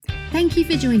Thank you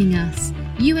for joining us.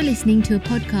 You are listening to a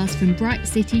podcast from Bright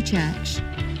City Church.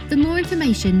 For more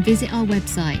information, visit our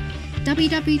website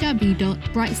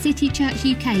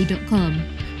www.brightcitychurchuk.com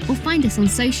or find us on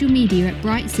social media at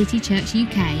Bright City Church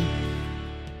UK.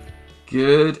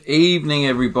 Good evening,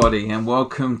 everybody, and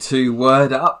welcome to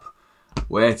Word Up,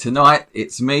 where tonight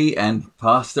it's me and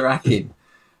Pastor Akin.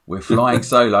 We're flying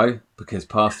solo because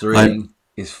Pastor Ian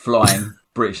is flying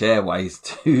British Airways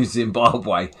to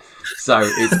Zimbabwe. So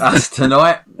it's us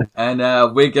tonight, and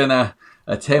we're going to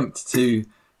attempt to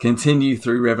continue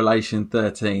through Revelation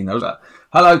 13.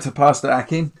 Hello to Pastor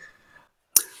Akin.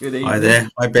 Good evening. Hi there.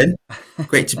 Hi, Ben.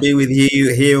 Great to be with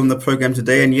you here on the program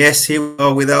today. And yes, here we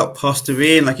are without Pastor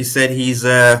Ian. Like you said, he's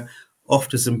off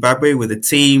to Zimbabwe with a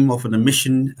team, off on a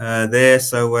mission there.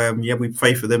 So, we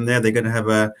pray for them there. They're going to have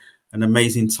an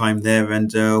amazing time there.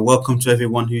 And welcome to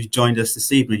everyone who's joined us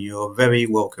this evening. You're very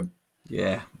welcome.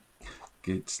 Yeah,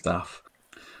 good stuff.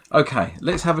 Okay,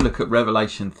 let's have a look at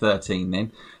Revelation 13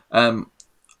 then. I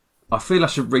feel I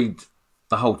should read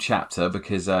the whole chapter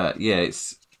because, I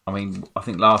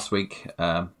think last week,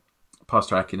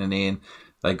 Pastor Akin and Ian,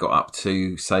 they got up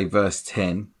to, say, verse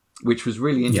 10, which was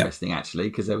really interesting, actually,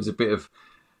 because there was a bit of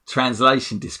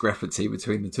translation discrepancy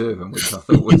between the two of them, which I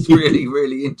thought was really,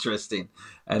 really interesting.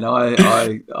 And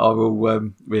I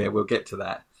will, we'll get to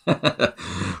that.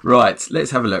 Right,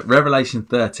 let's have a look. Revelation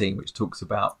 13, which talks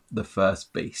about the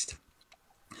first beast.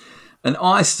 And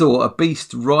I saw a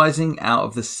beast rising out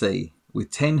of the sea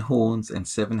with 10 horns and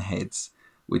 7 heads,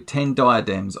 with 10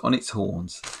 diadems on its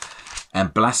horns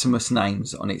and blasphemous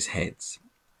names on its heads.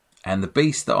 And the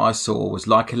beast that I saw was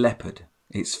like a leopard.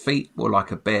 Its feet were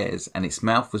like a bear's, and its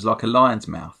mouth was like a lion's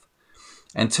mouth.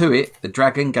 And to it the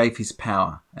dragon gave his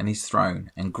power and his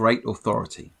throne and great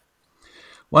authority.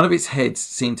 One of its heads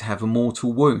seemed to have a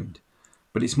mortal wound,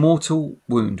 but its mortal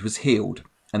wound was healed,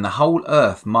 and the whole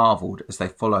earth marvelled as they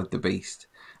followed the beast,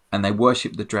 and they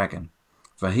worshipped the dragon,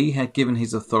 for he had given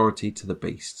his authority to the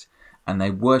beast. And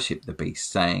they worshipped the beast,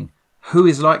 saying, Who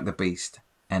is like the beast,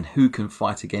 and who can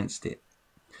fight against it?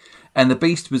 And the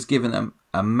beast was given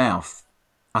a mouth,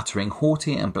 uttering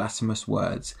haughty and blasphemous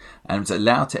words, and was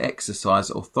allowed to exercise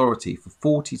authority for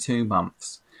 42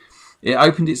 months. It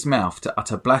opened its mouth to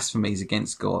utter blasphemies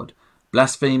against God,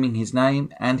 blaspheming his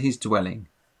name and his dwelling,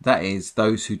 that is,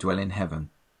 those who dwell in heaven.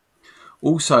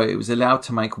 Also it was allowed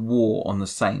to make war on the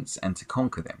saints and to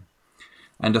conquer them.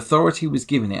 And authority was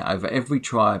given it over every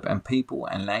tribe and people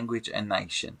and language and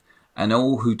nation, and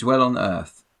all who dwell on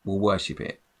earth will worship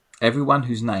it. Everyone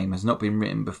whose name has not been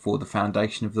written before the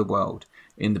foundation of the world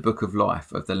in the book of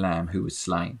life of the Lamb who was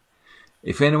slain.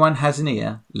 If anyone has an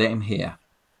ear, let him hear.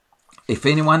 If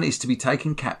anyone is to be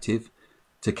taken captive,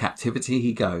 to captivity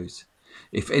he goes.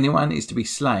 If anyone is to be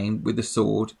slain with the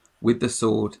sword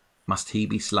must he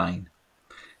be slain.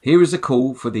 Here is a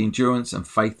call for the endurance and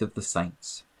faith of the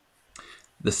saints.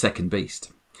 The second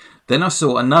beast. Then I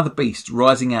saw another beast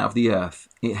rising out of the earth.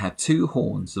 It had 2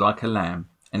 horns like a lamb,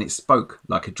 and it spoke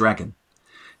like a dragon.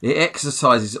 It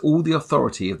exercises all the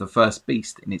authority of the first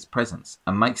beast in its presence,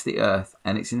 and makes the earth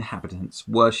and its inhabitants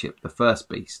worship the first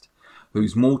beast,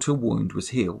 whose mortal wound was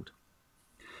healed.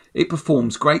 It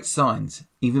performs great signs,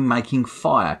 even making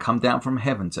fire come down from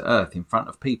heaven to earth in front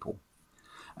of people.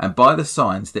 And by the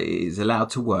signs that it is allowed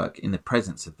to work in the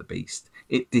presence of the beast,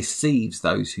 it deceives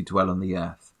those who dwell on the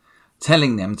earth,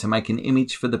 telling them to make an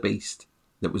image for the beast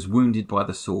that was wounded by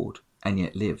the sword and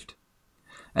yet lived.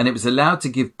 And it was allowed to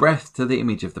give breath to the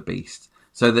image of the beast,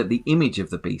 so that the image of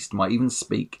the beast might even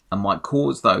speak and might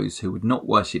cause those who would not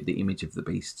worship the image of the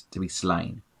beast to be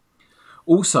slain.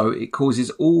 Also it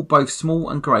causes all, both small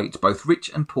and great, both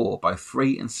rich and poor, both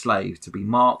free and slave, to be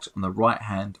marked on the right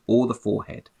hand or the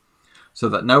forehead, so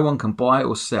that no one can buy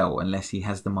or sell unless he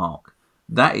has the mark,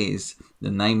 that is, the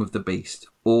name of the beast,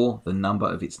 or the number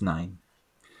of its name.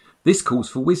 This calls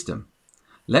for wisdom.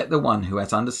 Let the one who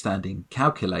has understanding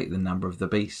calculate the number of the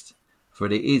beast, for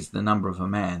it is the number of a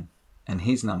man, and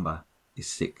his number is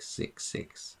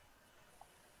 666.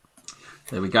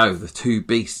 There we go, the 2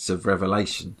 beasts of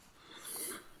Revelation.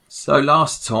 So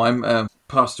last time,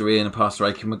 Pastor Ian and Pastor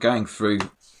Akin were going through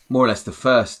more or less the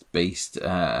first beast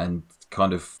and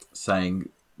kind of saying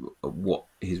what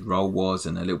his role was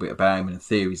and a little bit about him and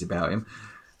theories about him.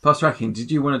 Pastor Akin, did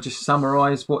you want to just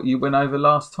summarise what you went over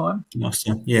last time?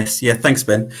 Awesome. Yes. Yeah. Thanks,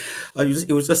 Ben.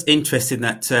 It was just interesting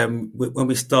that when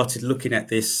we started looking at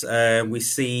this, we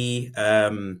see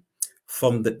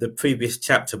from the previous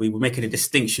chapter, we were making a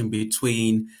distinction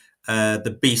between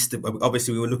the beast.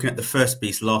 Obviously, we were looking at the first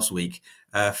beast last week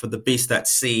for the beast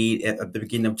that's seen at the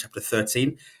beginning of chapter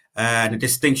 13. And a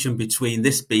distinction between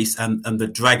this beast and the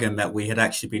dragon that we had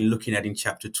actually been looking at in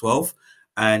chapter 12.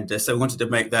 And so we wanted to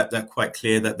make that quite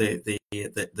clear that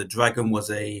the dragon was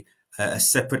a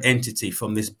separate entity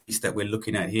from this beast that we're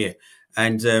looking at here.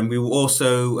 And we were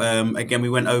also, again, we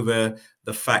went over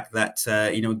the fact that,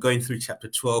 going through chapter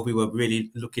 12, we were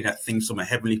really looking at things from a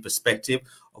heavenly perspective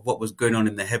of what was going on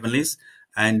in the heavenlies.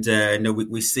 And,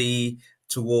 we see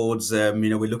towards,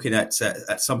 we're looking at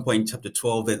some point in chapter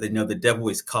 12 that, the devil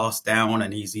is cast down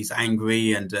and he's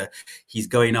angry and he's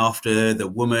going after the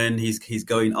woman. He's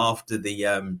going after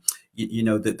the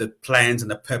plans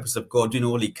and the purpose of God, doing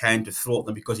all he can to thwart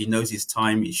them because he knows his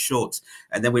time is short.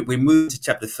 And then we move to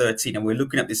chapter 13 and we're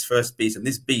looking at this first beast, and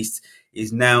this beast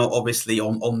is now obviously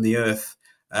on the earth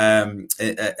at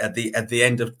the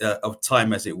end of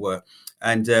time, as it were.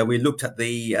 And we looked at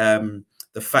the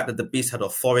fact that the beast had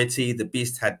authority, the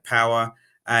beast had power,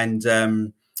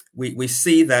 and we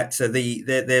see that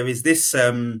there is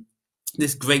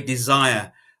this great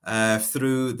desire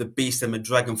through the beast and the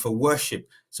dragon for worship.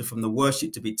 So from the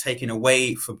worship to be taken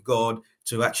away from God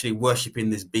to actually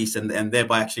worshiping this beast and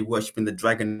thereby actually worshiping the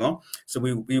dragon. So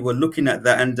we were looking at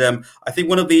that. And I think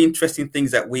one of the interesting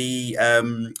things that we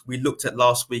looked at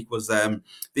last week was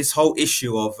this whole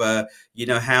issue of,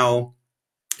 how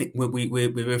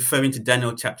we're referring to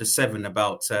Daniel chapter 7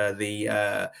 about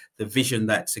the vision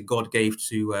that God gave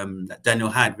to that Daniel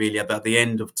had really about the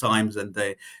end of times and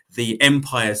the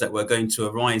empires that were going to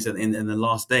arise in the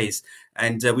last days.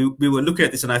 And we were looking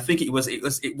at this, and I think it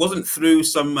wasn't through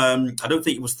some I don't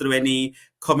think it was through any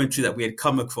commentary that we had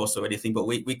come across or anything, but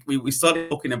we started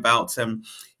talking about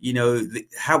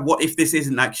what if this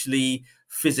isn't actually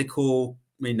physical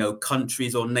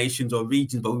countries or nations or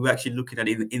regions, but we were actually looking at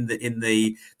it in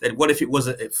the that what if it was,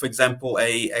 for example,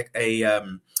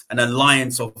 an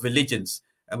alliance of religions,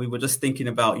 and we were just thinking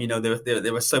about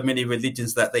there are so many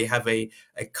religions that they have a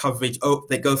coverage.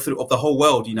 They go through of the whole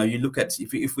world. You look at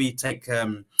if we take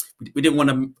we didn't want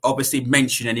to obviously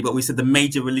mention any, but we said the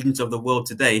major religions of the world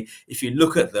today. If you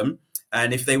look at them,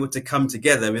 and if they were to come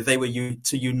together, if they were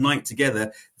to unite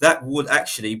together, that would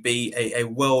actually be a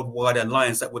worldwide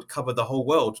alliance that would cover the whole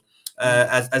world,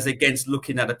 as against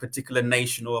looking at a particular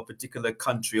nation or a particular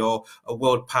country or a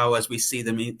world power as we see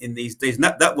them in these days. And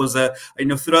that was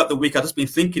throughout the week I've just been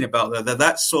thinking about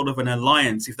that sort of an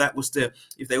alliance. If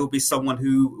there would be someone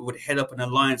who would head up an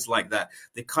alliance like that,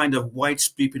 the kind of wide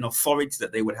sweeping authority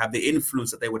that they would have, the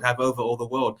influence that they would have over all the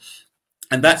world.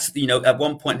 And that's, at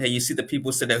one point here, you see the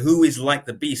people say that who is like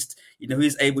the beast, who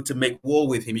is able to make war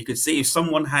with him. You could see if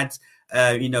someone had,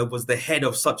 was the head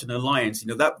of such an alliance,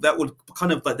 that would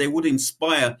kind of, like, they would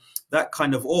inspire that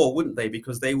kind of awe, wouldn't they?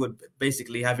 Because they would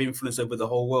basically have influence over the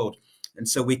whole world. And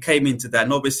so we came into that.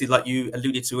 And obviously, like you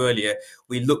alluded to earlier,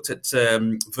 we looked at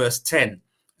verse 10.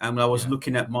 And I was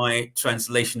looking at my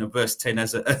translation of verse 10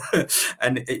 this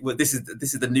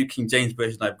is the New King James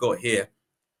Version I've got here,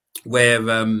 where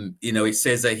it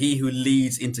says that he who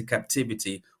leads into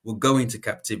captivity will go into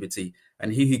captivity,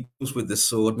 and he who kills with the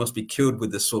sword must be killed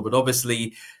with the sword. But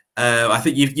obviously, I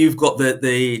think you've got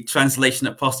the translation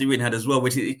that Pastor Ian had as well,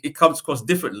 which it comes across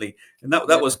differently, and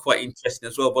that was quite interesting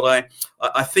as well. But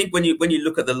I think when you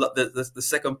look at the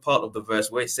second part of the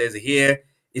verse where it says, "Here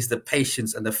is the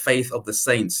patience and the faith of the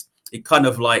saints," it kind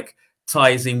of like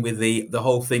ties in with the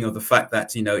whole thing of the fact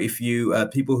that if you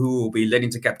people who will be led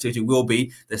into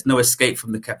captivity there's no escape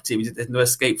from the captivity, there's no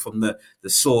escape from the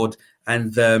sword,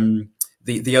 and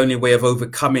the only way of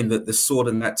overcoming the sword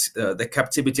and that the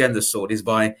captivity and the sword is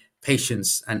by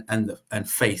patience and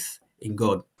faith in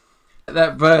God.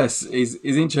 That verse is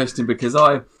interesting because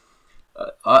I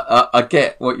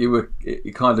get what you were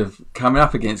kind of coming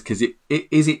up against, because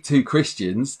is it to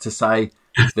Christians to say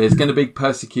there's going to be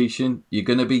persecution, you're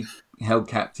going to be held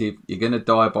captive, you're going to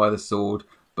die by the sword,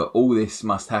 but all this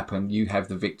must happen, you have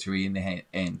the victory in the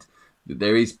end,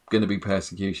 there is going to be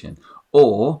persecution?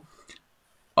 Or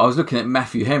I was looking at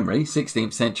Matthew Henry,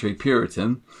 16th century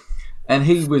Puritan, and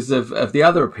he was of the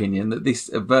other opinion that this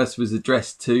verse was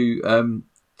addressed to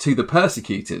the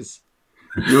persecutors.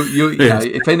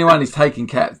 If anyone is taking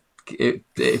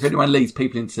if anyone leads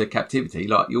people into captivity,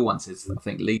 like your one says, I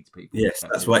think leads people. Yes,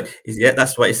 that's right. Yeah,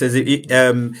 that's right. It says,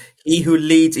 "He who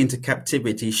leads into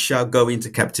captivity shall go into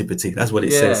captivity." That's what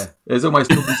it says. There's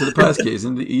almost talking to the persecutors,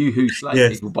 and you who slay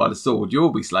people by the sword, you'll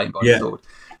be slain by the sword.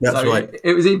 That's right.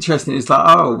 It was interesting. It's like,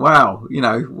 oh wow,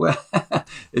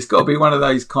 it's got to be one of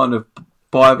those kind of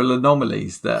Bible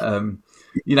anomalies that.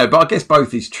 But I guess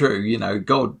both is true.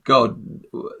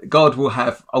 God will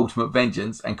have ultimate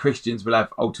vengeance, and Christians will have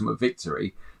ultimate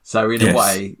victory. So in a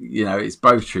way, it's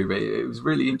both true. But it was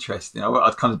really interesting.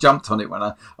 I kind of jumped on it when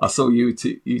I saw you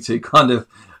two kind of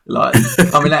like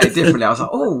coming at it differently. I was like,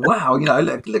 oh wow,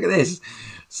 look at this.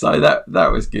 So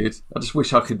that was good. I just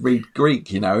wish I could read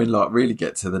Greek, and like really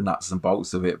get to the nuts and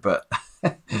bolts of it. But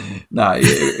no,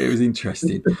 it was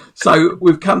interesting. So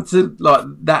we've come to like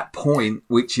that point,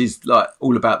 which is like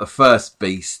all about the first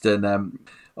beast. And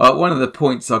one of the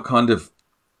points I kind of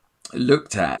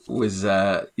looked at was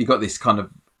you got this kind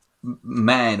of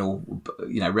man, or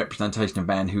representation of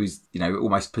man who is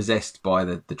almost possessed by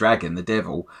the dragon, the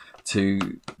devil,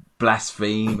 to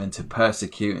blaspheme and to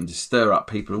persecute and to stir up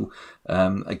people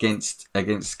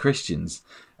against Christians.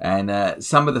 And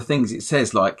some of the things it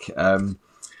says, like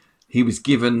he was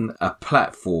given a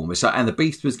platform, and the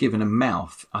beast was given a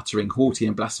mouth uttering haughty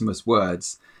and blasphemous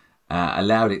words,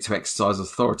 allowed it to exercise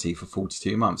authority for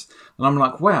 42 months. And I'm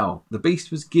like, wow, the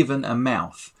beast was given a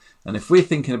mouth. And if we're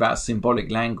thinking about symbolic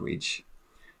language,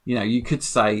 you could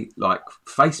say like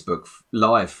Facebook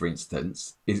Live, for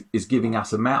instance, is giving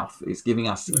us a mouth. It's giving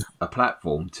us a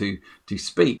platform to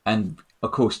speak. And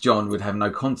of course, John would have no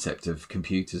concept of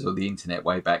computers or the internet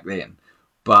way back then.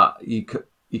 But you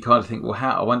kind of think, well,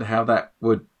 I wonder how that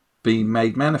would be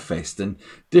made manifest. And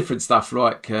different stuff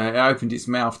like it opened its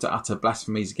mouth to utter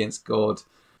blasphemies against God.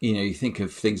 You think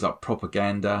of things like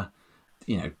propaganda,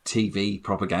 TV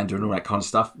propaganda and all that kind of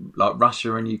stuff, like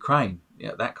Russia and Ukraine,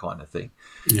 that kind of thing.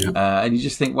 Yeah. And you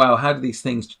just think, wow, how do these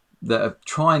things that are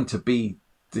trying to be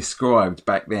described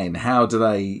back then, how do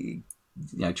they,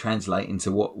 translate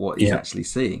into what he's actually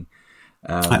seeing?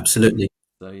 Absolutely.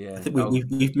 So yeah, I think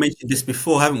we've mentioned this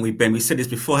before, haven't we, Ben? We said this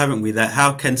before, haven't we? That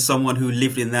how can someone who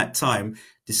lived in that time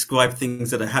describe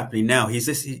things that are happening now? He's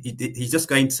just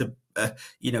going to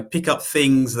pick up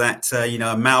things that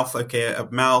a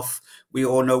mouth. We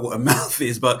all know what a mouth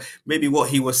is, but maybe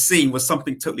what he was seeing was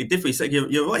something totally different. So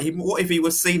you're right. What if he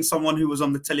was seeing someone who was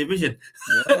on the television?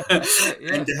 Yeah.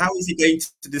 And how is he going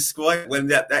to describe when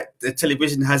that the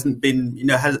television hasn't been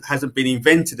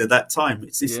invented at that time?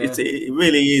 It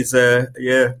really is.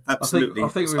 Absolutely. I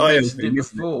think we mentioned it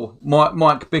before.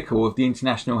 Mike Bickle of the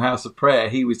International House of Prayer,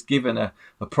 he was given a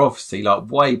prophecy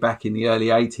like way back in the early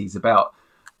 80s about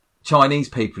Chinese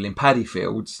people in paddy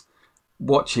fields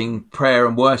watching prayer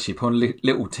and worship on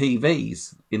little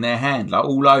TVs in their hand, like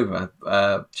all over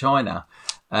China.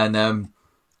 And of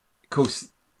course,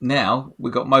 now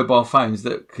we've got mobile phones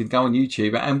that can go on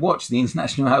YouTube and watch the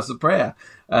International House of Prayer.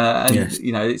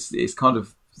 It's kind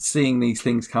of seeing these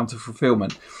things come to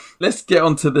fulfillment. Let's get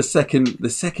on to the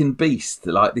second beast,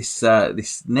 like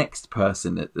this next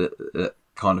person that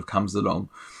kind of comes along.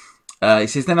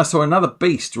 It says, then I saw another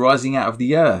beast rising out of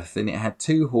the earth, and it had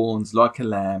two horns like a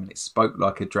lamb, and it spoke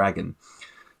like a dragon.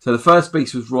 So the first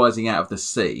beast was rising out of the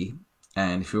sea,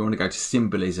 and if we want to go to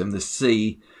symbolism, the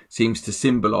sea seems to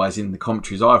symbolise, in the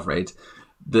commentaries I've read,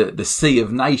 the sea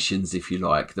of nations, if you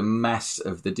like, the mass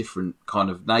of the different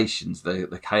kind of nations,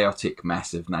 the chaotic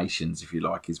mass of nations, if you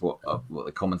like, is what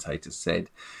the commentators said.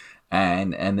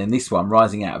 And then this one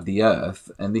rising out of the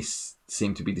earth, and this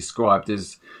seemed to be described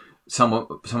as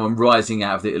someone rising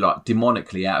out of the, like,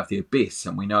 demonically out of the abyss.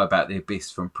 And we know about the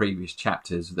abyss from previous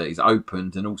chapters, that is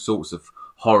opened and all sorts of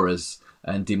horrors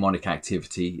and demonic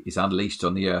activity is unleashed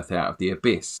on the earth out of the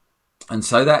abyss. And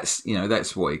so that's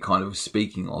what it kind of was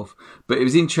speaking of. But it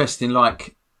was interesting,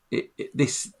 like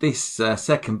this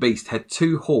second beast had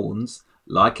two horns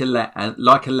like a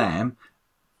lamb,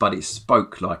 but it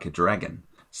spoke like a dragon.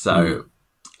 So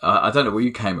I don't know what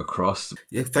you came across.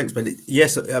 Yeah, thanks, Ben.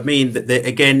 Yes, I mean,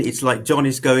 again, it's like John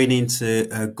is going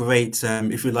into great,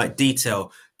 if you like,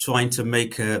 detail, trying to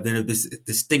make this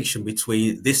distinction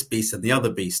between this beast and the other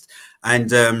beast.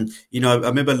 And I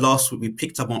remember last week we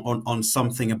picked up on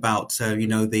something about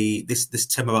this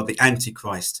term about the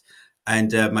Antichrist.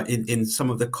 And in some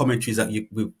of the commentaries that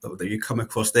you come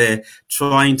across there,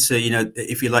 trying to,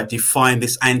 if you like, define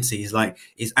this anti,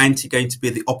 is anti going to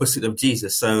be the opposite of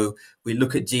Jesus? So we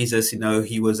look at Jesus,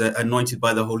 he was anointed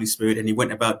by the Holy Spirit, and he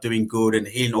went about doing good and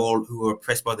healing all who were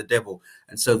oppressed by the devil.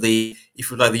 And so the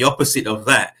opposite of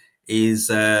that is,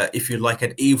 if you like,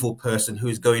 an evil person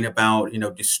who's going about,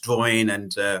 destroying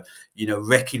and,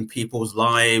 wrecking people's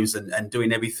lives and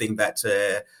doing everything that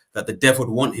the devil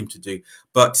would want him to do.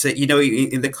 But,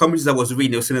 in the comments I was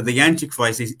reading, it was saying that the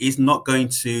Antichrist is not going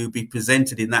to be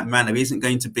presented in that manner. He isn't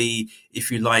going to be,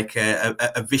 if you like,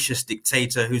 a vicious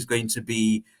dictator who's going to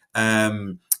be,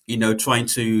 trying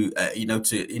to,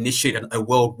 to initiate a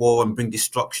world war and bring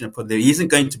destruction upon them. He isn't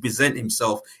going to present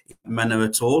himself in that manner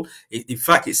at all. In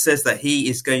fact, it says that he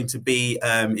is going to be,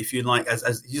 if you like,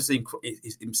 as he just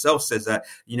himself says that,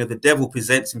 the devil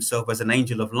presents himself as an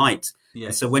angel of light.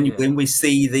 Yes, so when we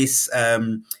see this,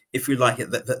 if you like,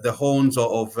 the horns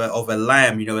of a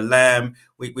lamb. A lamb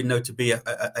we know to be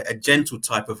a gentle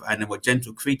type of animal, a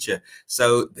gentle creature.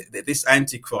 So this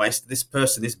Antichrist, this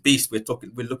person, this beast we're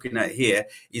looking at here,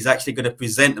 is actually going to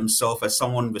present himself as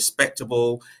someone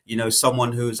respectable.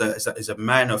 Someone who's a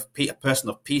man of peace, a person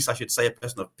of peace, I should say, a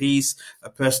person of peace, a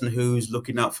person who's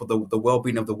looking out for the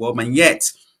well-being of the world. And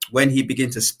yet, when he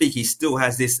begins to speak, he still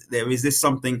has there is this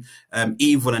something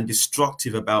evil and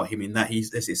destructive about him, in that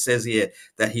as it says here,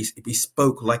 that he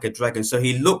spoke like a dragon. So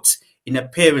he looked in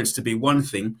appearance to be one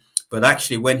thing, but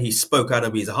actually when he spoke out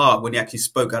of his heart, when he actually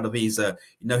spoke out of his,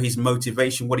 his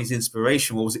motivation, what his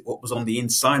inspiration was, what was on the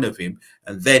inside of him,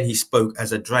 and then he spoke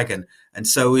as a dragon. And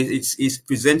so he's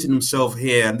presenting himself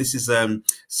here, and this is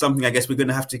something I guess we're going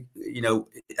to have to, we're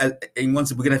going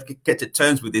to have to get to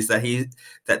terms with this,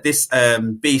 that this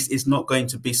beast is not going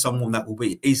to be someone that will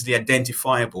be easily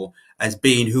identifiable as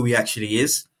being who he actually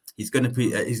is. He's going to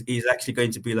be. He's actually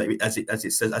going to be like, as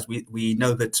it says, as we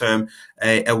know the term,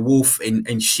 a wolf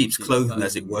in sheep's clothing,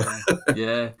 as it were.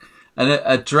 Yeah, and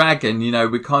a dragon.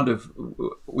 We kind of,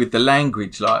 with the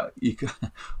language, like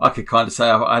I could kind of say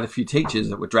I had a few teachers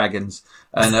that were dragons,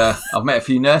 and I've met a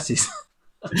few nurses.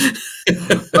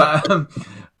 But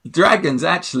dragons,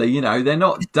 actually, they're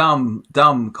not dumb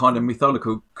kind of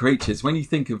mythological creatures. When you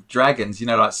think of dragons,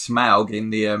 like Smaug in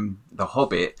the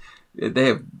Hobbit,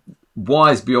 they're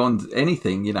wise beyond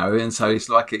anything, and so it's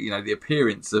like the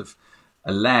appearance of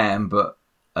a lamb, but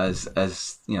as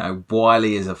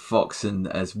wily as a fox and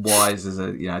as wise as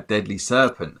a deadly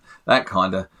serpent, that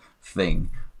kind of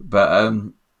thing. But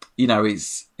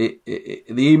it's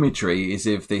the imagery is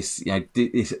of this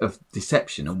of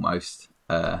deception almost.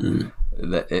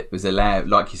 That it was a lamb,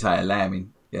 like you say, a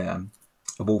lamb in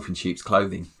a wolf in sheep's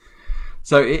clothing.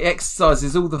 So it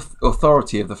exercises all the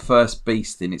authority of the first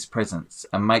beast in its presence,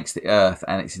 and makes the earth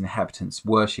and its inhabitants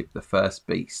worship the first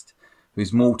beast,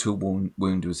 whose mortal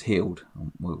wound was healed.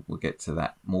 We'll get to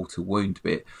that mortal wound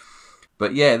bit.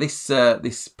 But yeah,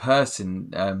 this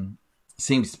person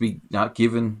seems to be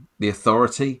given the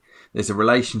authority. There's a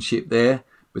relationship there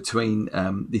between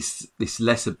this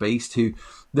lesser beast, who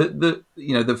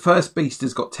the first beast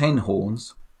has got 10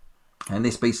 horns, and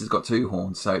this beast has got 2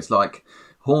 horns. So it's like,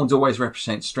 horns always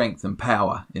represent strength and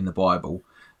power in the Bible,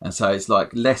 and so it's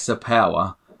like lesser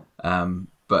power,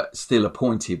 but still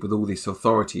appointed with all this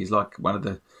authority. He's like one of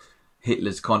the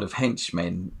Hitler's kind of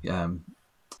henchmen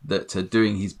that are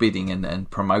doing his bidding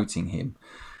and promoting him.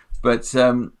 But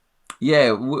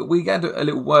we had a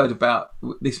little word about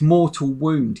this mortal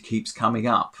wound keeps coming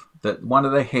up. That one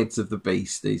of the heads of the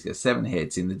beast, these are 7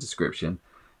 heads in the description,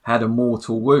 had a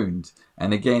mortal wound.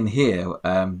 And again here,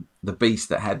 the beast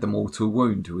that had the mortal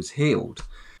wound was healed.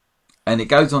 And it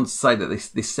goes on to say that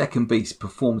this second beast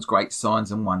performs great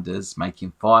signs and wonders,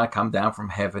 making fire come down from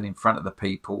heaven in front of the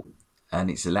people, and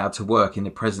it's allowed to work in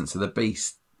the presence of the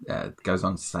beast. It goes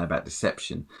on to say about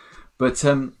deception. But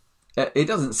it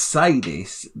doesn't say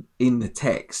this in the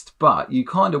text, but you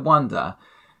kind of wonder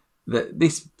that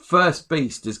this first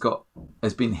beast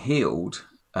has been healed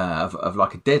of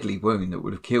like a deadly wound that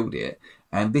would have killed it,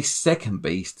 and this second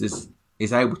beast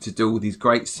is able to do all these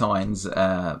great signs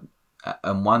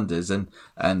and wonders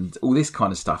and all this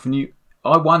kind of stuff. And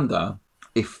I wonder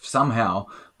if somehow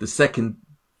the second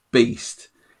beast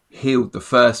healed the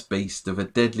first beast of a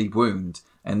deadly wound,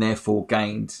 and therefore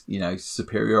gained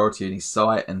superiority in his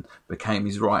sight and became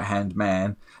his right hand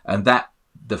man, and that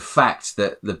the fact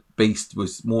that the beast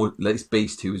this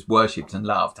beast who was worshipped and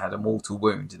loved had a mortal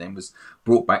wound and then was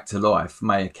brought back to life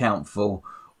may account for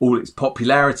all its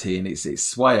popularity and its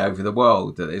sway over the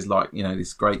world. That there's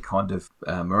this great kind of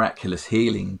miraculous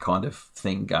healing kind of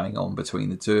thing going on between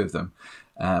the two of them,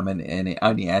 and it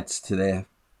only adds to their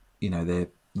their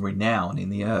renown in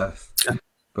the earth.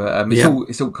 But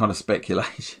it's all kind of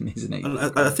speculation, isn't it?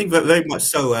 I think very much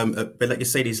so. But like you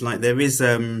say, it's like there is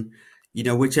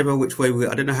which way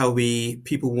I don't know how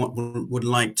people would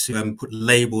like to put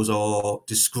labels or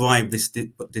describe this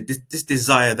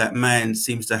desire that man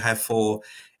seems to have for,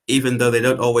 even though they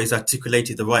don't always articulate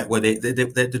it the right way.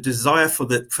 The desire for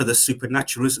the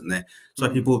supernatural, isn't there? So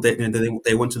people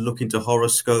they want to look into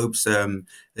horoscopes.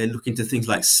 They look into things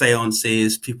like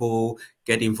seances. People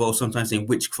get involved sometimes in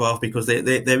witchcraft because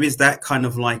there is that kind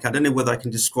of like, I don't know whether I can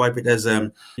describe it as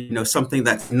something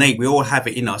that's innate. We all have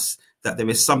it in us, that there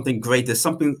is something great. There's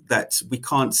something that we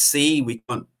can't see, we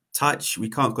can't touch, we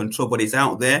can't control, but it's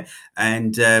out there,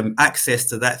 and access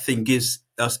to that thing gives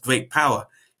us great power.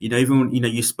 Even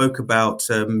you spoke about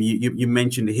you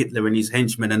mentioned Hitler and his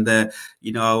henchmen, and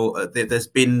there's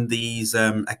been these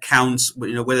accounts,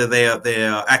 whether they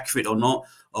are accurate or not,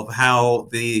 of how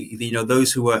the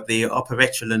those who were at the upper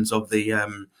echelons of the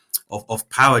of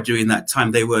power during that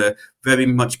time. They were very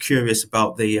much curious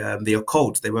about the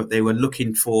occult. They were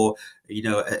looking for,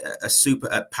 a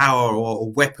super power or a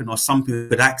weapon or something they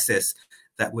could access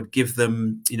that would give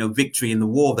them, victory in the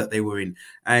war that they were in.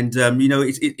 And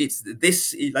it's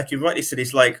this, like you rightly said,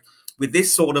 it's like, with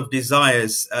this sort of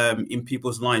desires in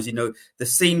people's lives, the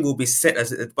scene will be set,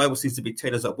 as the Bible seems to be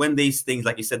telling us, that when these things,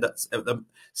 like you said, that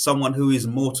someone who is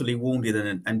mortally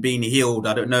wounded and being healed,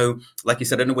 I don't know, like you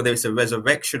said, I don't know whether it's a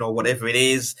resurrection or whatever it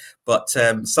is, but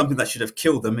something that should have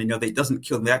killed them, it doesn't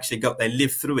kill them. They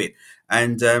live through it.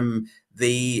 And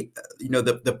the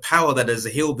power that has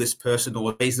healed this person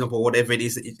or raised them or whatever it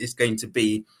is going to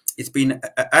be, it's been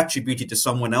attributed to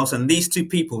someone else. And these two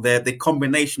people, the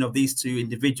combination of these two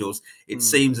individuals, it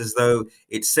seems as though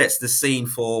it sets the scene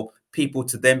for people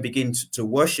to then begin to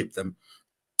worship them.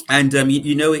 And,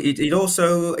 it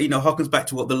also, harkens back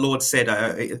to what the Lord said,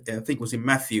 I think it was in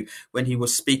Matthew, when he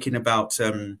was speaking about,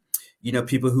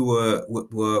 people who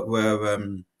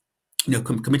were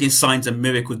committing signs and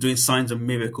miracles, doing signs and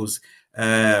miracles.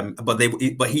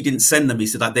 But he didn't send them. He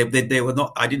said that they were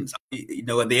not. I didn't.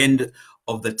 At the end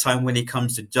of the time when he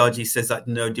comes to judge, he says that,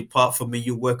 depart from me,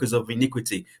 you workers of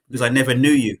iniquity, because I never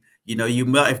knew you. You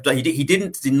might have done. He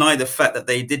didn't deny the fact that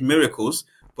they did miracles,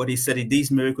 but he said these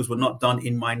miracles were not done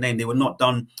in my name. They were not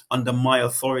done under my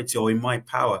authority or in my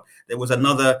power. There was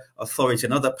another authority,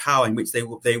 another power in which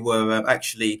they were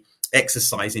actually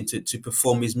exercising to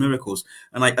perform these miracles.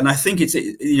 And I think it's,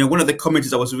 one of the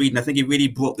commentaries I was reading, I think he really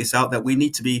brought this out, that we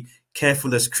need to be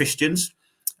careful as Christians,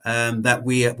 that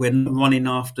we're not running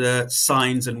after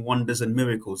signs and wonders and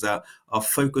miracles. That our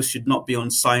focus should not be on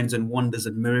signs and wonders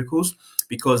and miracles,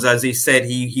 because as he said,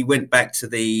 he went back to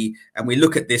and we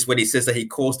look at this when he says that he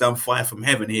calls down fire from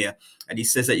heaven here, and he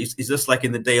says that it's just like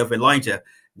in the day of Elijah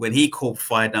when he called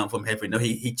fire down from heaven.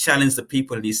 He challenged the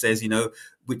people, and he says,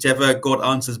 whichever God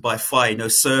answers by fire,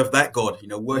 serve that God,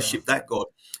 worship that God.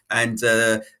 And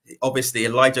obviously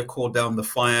Elijah called down the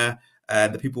fire,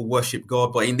 and the people worship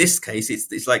God. But in this case,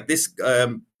 it's like this,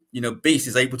 beast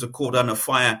is able to call down a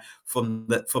fire from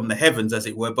the heavens, as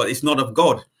it were, but it's not of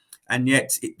God. And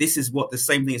yet this is what the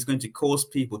same thing is going to cause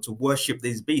people to worship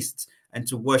these beasts and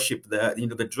to worship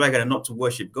the dragon and not to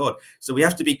worship God. So we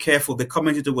have to be careful. The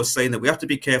commentator was saying that we have to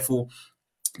be careful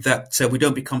that we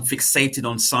don't become fixated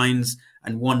on signs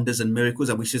and wonders and miracles.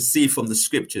 And we should see from the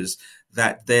scriptures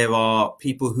that there are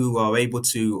people who are able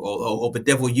to, or the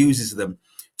devil uses them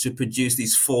to produce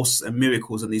these false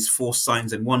miracles and these false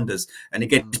signs and wonders. And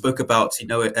again, we spoke about,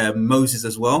 Moses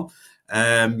as well.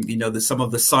 Some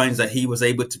of the signs that he was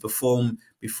able to perform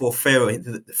before Pharaoh.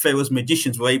 Pharaoh's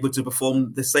magicians were able to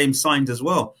perform the same signs as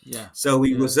well. Yeah. So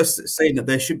he was just saying that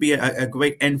there should be a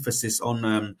great emphasis on,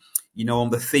 on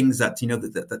the things that,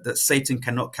 that Satan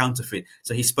cannot counterfeit.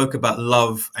 So he spoke about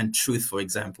love and truth, for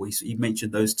example. He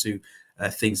mentioned those two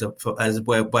things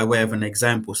by way of an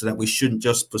example, so that we shouldn't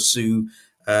just pursue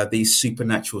these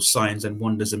supernatural signs and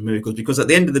wonders and miracles, because at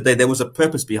the end of the day, there was a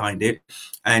purpose behind it.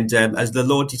 And as the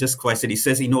Lord Jesus Christ said, he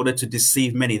says, in order to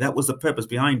deceive many, that was the purpose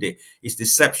behind it. It's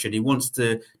deception. He wants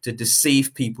to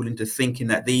deceive people into thinking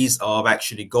that these are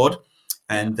actually God,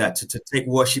 and that to take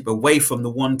worship away from the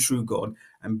one true God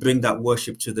and bring that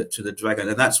worship to the dragon.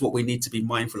 And that's what we need to be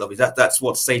mindful of. That's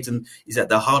what Satan is at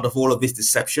the heart of all of this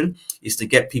deception, is to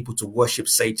get people to worship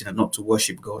Satan and not to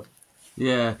worship God.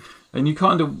 Yeah. And you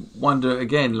kind of wonder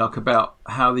again, like, about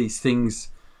how these things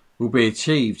will be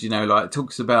achieved. Like it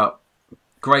talks about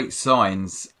great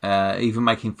signs, even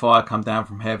making fire come down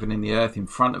from heaven in the earth in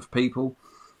front of people.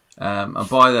 And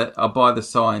by the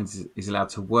signs is allowed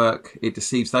to work. It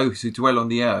deceives those who dwell on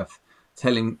the earth,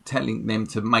 telling them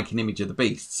to make an image of the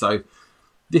beast. So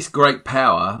this great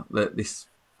power that this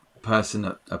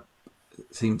person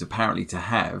seems apparently to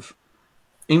have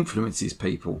influences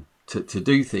people to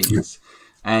do things.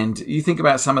 And you think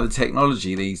about some of the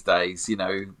technology these days,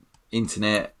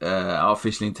 internet,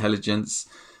 artificial intelligence,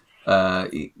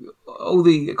 all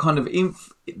the kind of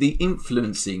the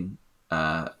influencing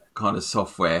kind of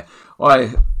software.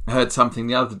 I heard something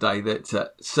the other day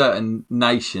that certain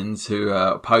nations who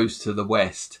are opposed to the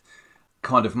West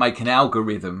kind of make an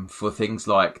algorithm for things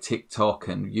like TikTok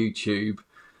and YouTube,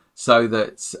 so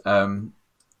that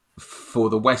for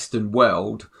the Western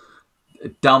world,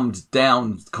 dumbed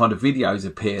down kind of videos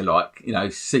appear, like,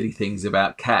 silly things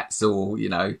about cats, or,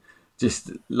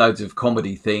 just loads of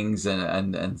comedy things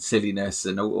and silliness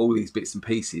and all these bits and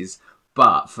pieces.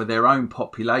 But for their own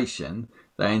population,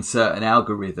 they insert an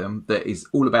algorithm that is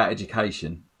all about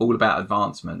education, all about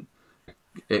advancement.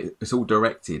 It's all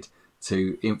directed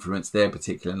to influence their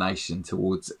particular nation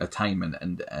towards attainment,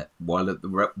 and while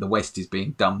the West is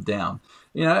being dumbed down.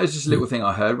 You know, it's just a little thing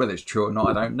I heard. Whether it's true or not,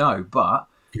 I don't know. But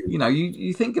you know,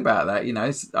 you think about that. You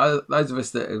know, those of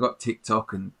us that have got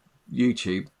TikTok and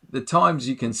YouTube, the times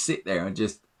you can sit there and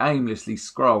just aimlessly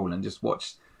scroll and just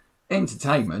watch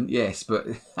entertainment, yes, but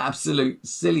absolute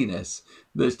silliness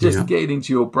that's just getting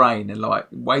into your brain and like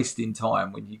wasting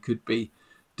time when you could be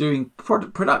doing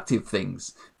productive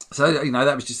things. So, you know,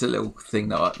 that was just a little thing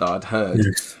that I'd heard.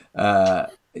 Yes.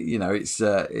 You know,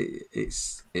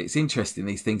 it's interesting,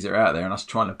 these things that are out there, and us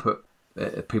trying to put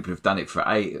people have done it for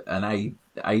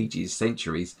ages,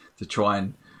 centuries, to try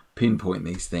and pinpoint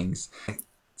these things.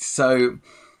 So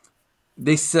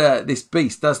this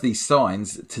beast does these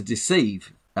signs to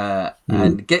deceive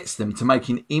and gets them to make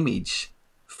an image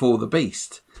for the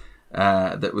beast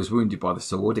that was wounded by the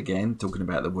sword. Again, talking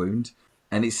about the wound.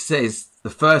 And it says the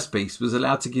first beast was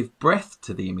allowed to give breath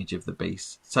to the image of the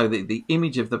beast, so that the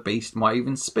image of the beast might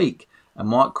even speak and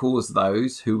might cause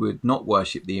those who would not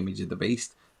worship the image of the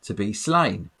beast to be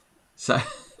slain. So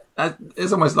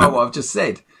it's almost like what I've just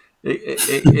said.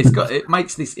 It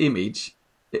makes this image,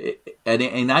 and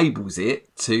it enables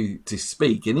it to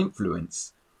speak and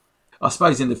influence. I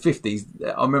suppose in the 50s,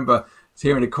 I remember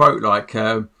hearing a quote like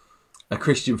a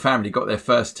Christian family got their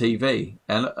first TV,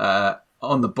 and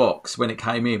on the box when it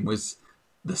came in was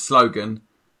the slogan,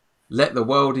 "Let the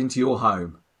world into your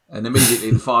home." And immediately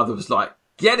the father was like,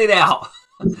 "Get it out."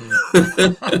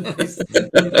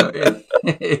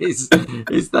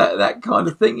 It's that kind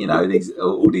of thing, you know.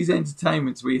 All these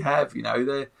entertainments we have, you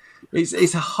know,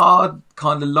 it's a hard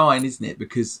kind of line, isn't it?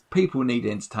 Because people need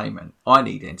entertainment. I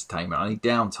need entertainment. I need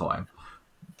downtime.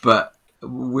 But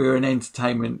we're an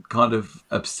entertainment kind of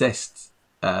obsessed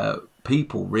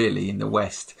people, really, in the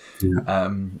West.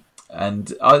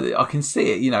 And I can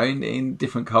see it, you know, in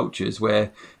different cultures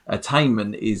where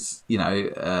attainment is, you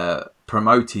know,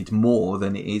 promoted more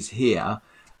than it is here.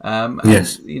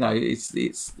 Yes. And, you know, it's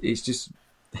just,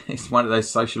 it's one of those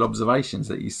social observations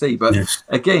that you see. But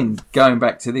again, going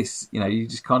back to this, you know, you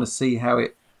just kind of see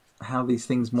how these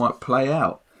things might play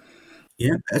out.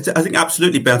 Yeah, I think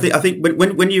absolutely, Ben. I think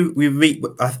when we read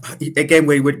again,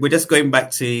 we're just going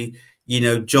back to, you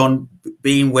know, John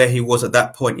being where he was at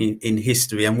that point in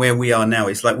history and where we are now.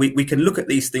 It's like we can look at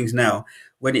these things now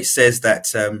when it says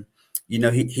that you know,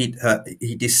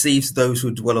 he deceives those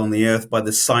who dwell on the earth by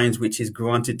the signs which is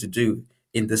granted to do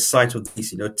in the sight of the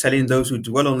beast. You know, telling those who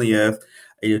dwell on the earth,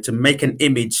 you know, to make an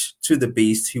image to the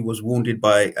beast who was wounded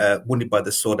by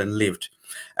the sword and lived.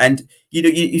 And you know,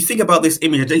 you think about this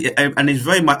image, and it's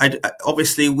very much.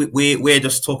 Obviously, we're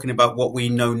just talking about what we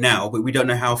know now, but we don't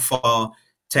know how far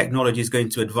technology is going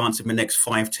to advance in the next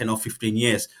 5, 10, or 15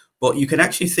 years. But you can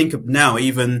actually think of now,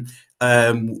 even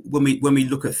when we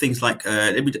look at things like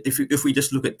if we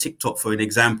just look at TikTok for an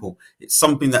example, it's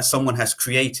something that someone has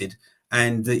created,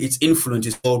 and its influence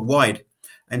is worldwide.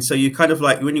 And so you kind of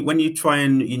like when you try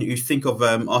and you think of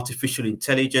artificial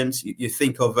intelligence, you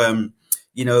think of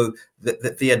you know,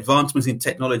 the advancements in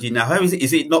technology now. How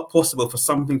is it not possible for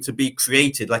something to be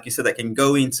created, like you said, that can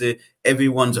go into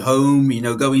everyone's home, you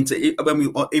know, go into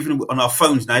even on our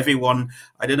phones now, everyone,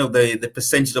 I don't know the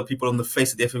percentage of people on the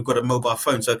face of the earth who've got a mobile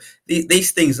phone. So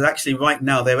these things are actually right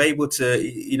now, they're able to,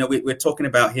 you know, we're talking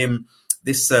about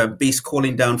this beast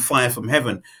calling down fire from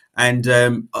heaven. And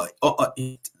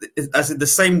as in the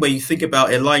same way you think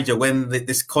about Elijah, when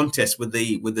this contest with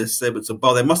the servants of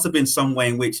Baal, there must have been some way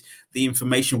in which the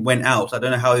information went out. I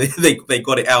don't know how they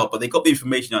got it out, but they got the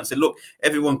information out and said, "Look,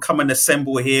 everyone, come and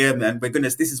assemble here, and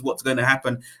this is what's going to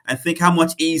happen." And think how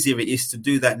much easier it is to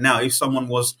do that now. If someone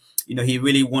was, you know, he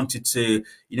really wanted to,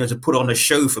 you know, to put on a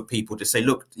show for people to say,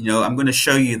 "Look, you know, I'm going to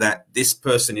show you that this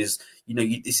person is, you know,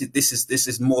 this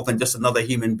is more than just another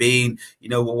human being. You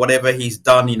know, whatever he's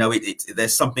done, you know,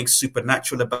 there's something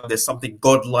supernatural about. There's something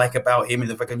godlike about him." And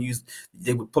if I can use,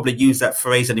 they would probably use that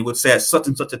phrase, and he would say at such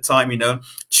and such a time, you know,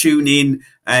 tune in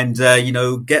and you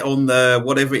know, get on the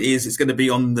whatever it is. It's going to be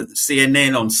on the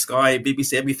CNN, on Sky,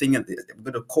 BBC, everything. And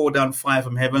we're going to call down fire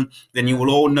from heaven. Then you will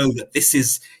all know that this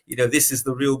is, you know, this is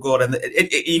the real God. And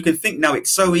you can think now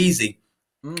it's so easy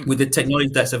with the technology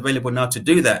that's available now to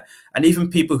do that. And even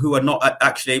people who are not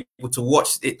actually able to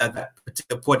watch it at that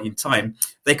particular point in time,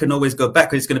 they can always go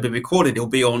back, because it's going to be recorded. It'll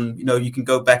be on, you know, you can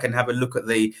go back and have a look at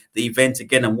the event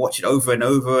again and watch it over and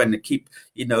over and keep,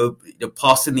 you know,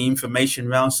 passing the information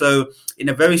around. So in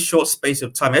a very short space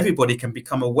of time, everybody can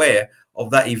become aware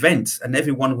of that event, and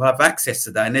everyone will have access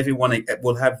to that, and everyone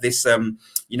will have this,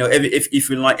 you know, if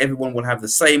you like, everyone will have the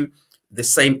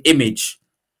same image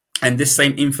and this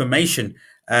same information.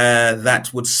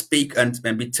 that would speak and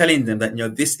be telling them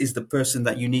that, this is the person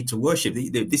that you need to worship.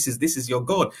 This is your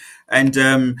God. And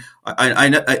I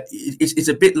know it's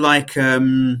a bit like,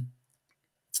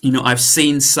 I've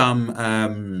seen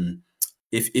some,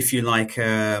 if you like,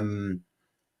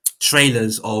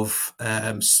 trailers of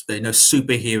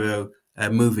superhero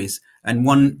movies, and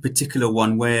one particular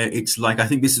one where it's like, I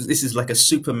think this is like a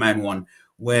Superman one,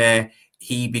 where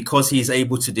because he's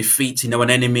able to defeat an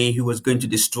enemy who was going to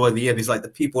destroy the earth, he's like, the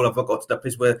people have got to that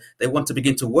place where they want to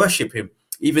begin to worship him,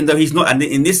 even though he's not. And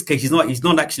in this case, he's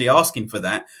not actually asking for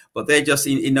that, but they're just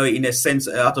in a sense,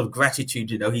 out of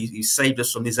gratitude, he saved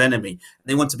us from this enemy.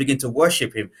 They want to begin to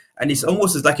worship him. And it's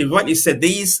almost as like you rightly said,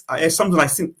 sometimes I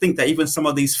think that even some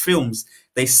of these films,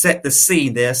 they set the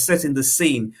scene, they are setting the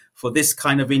scene for this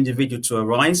kind of individual to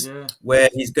arise, where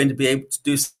he's going to be able to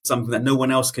do something that no one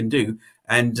else can do.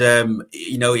 And,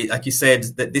 like you said,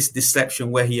 that this deception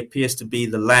where he appears to be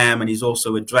the lamb and he's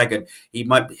also a dragon, he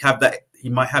might have that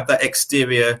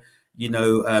exterior,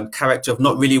 character of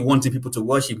not really wanting people to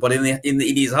worship, but in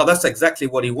his heart, that's exactly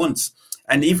what he wants.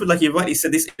 And even like you rightly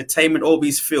said, this entertainment, all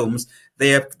these films,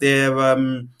 they're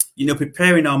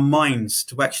preparing our minds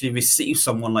to actually receive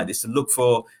someone like this, to look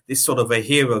for this sort of a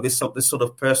hero, this sort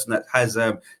of person that has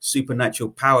supernatural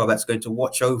power that's going to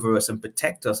watch over us and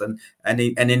protect us, and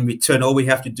in return, all we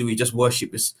have to do is just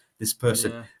worship this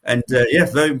person. Yeah. And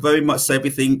very, very much so.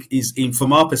 Everything is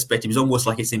from our perspective, is almost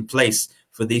like it's in place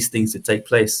for these things to take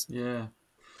place. Yeah,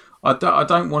 I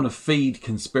don't want to feed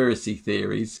conspiracy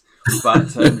theories,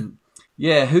 but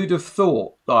who'd have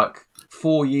thought like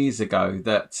 4 years ago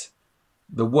that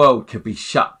the world could be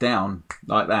shut down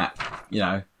like that?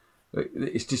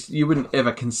 It's just, you wouldn't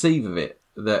ever conceive of it,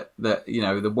 that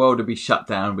the world would be shut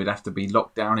down. We'd have to be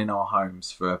locked down in our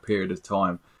homes for a period of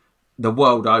time, the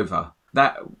world over.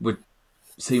 That would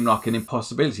seem like an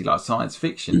impossibility, like science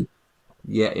fiction.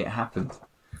 Yet it happened.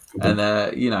 And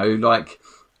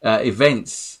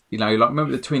events, like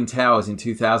remember the Twin Towers in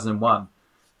 2001?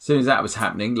 As soon as that was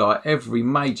happening, like every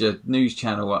major news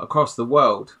channel across the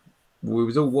world, we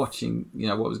was all watching,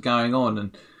 what was going on.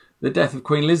 And the death of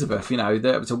Queen Elizabeth,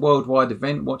 that was a worldwide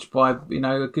event watched by,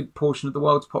 a good portion of the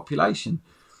world's population.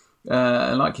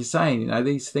 And like you're saying,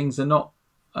 these things are not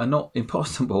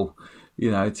impossible,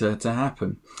 to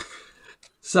happen.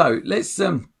 So let's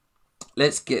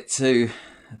get to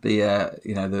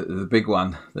the big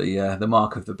one, the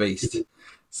mark of the beast.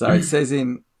 So it says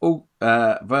in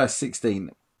verse 16.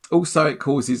 Also, it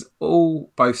causes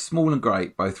all, both small and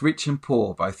great, both rich and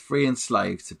poor, both free and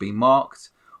slave, to be marked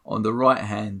on the right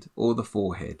hand or the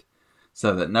forehead,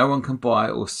 so that no one can buy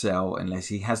or sell unless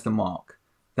he has the mark,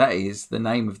 that is, the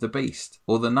name of the beast,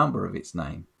 or the number of its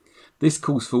name. This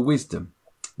calls for wisdom.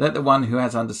 Let the one who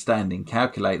has understanding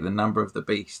calculate the number of the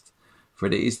beast, for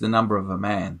it is the number of a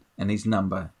man, and his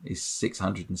number is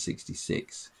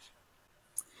 666.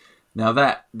 Now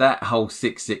that whole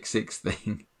 666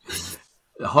 thing...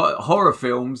 horror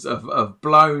films have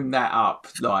blown that up,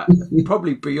 like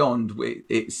probably beyond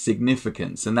its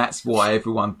significance, and that's why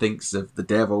everyone thinks of the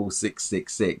devil,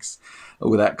 666,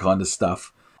 all that kind of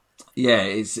stuff. Yeah,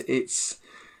 it's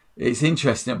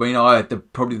interesting. I mean, I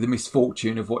had probably the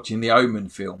misfortune of watching the Omen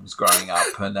films growing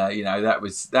up, and that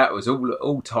was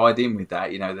all tied in with that.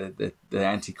 The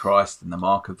Antichrist and the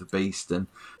Mark of the Beast and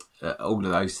all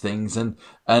of those things, and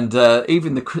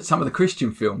even some of the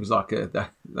Christian films, like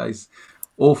those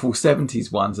awful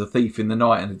 70s ones, A Thief in the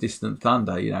Night and A Distant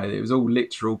Thunder. It was all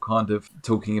literal, kind of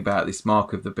talking about this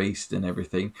mark of the beast and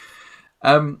everything.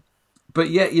 But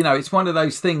yet, it's one of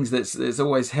those things that's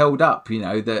always held up,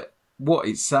 that what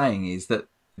it's saying is that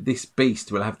this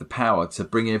beast will have the power to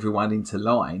bring everyone into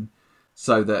line,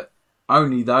 so that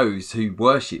only those who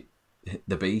worship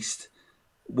the beast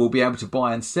will be able to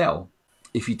buy and sell.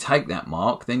 If you take that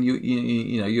mark, then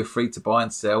you're free to buy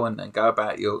and sell and go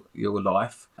about your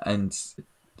life and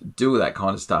do all that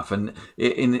kind of stuff. And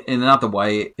in another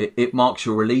way, it marks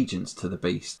your allegiance to the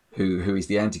beast, who is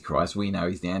the Antichrist. We know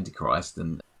he's the Antichrist,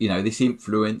 and this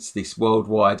influence, this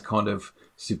worldwide kind of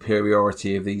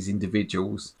superiority of these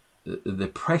individuals, the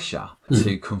pressure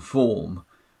to conform,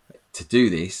 to do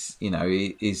this,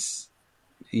 is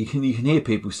you can hear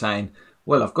people saying,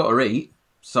 "Well, I've got to eat,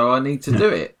 so I need to do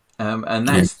it." And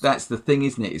that's the thing,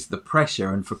 isn't it? It's the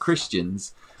pressure. And for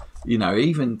Christians,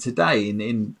 even today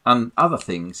in other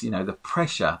things, the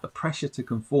pressure to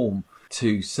conform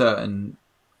to certain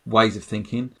ways of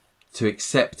thinking, to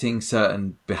accepting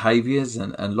certain behaviours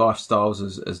and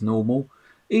lifestyles as normal.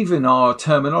 Even our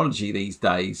terminology these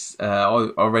days,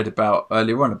 I read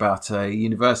earlier on about a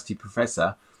university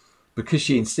professor, because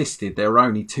she insisted there were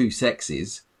only two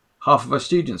sexes, half of her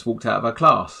students walked out of her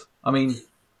class. I mean,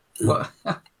 Well,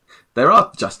 there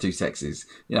are just two sexes.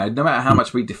 You know, no matter how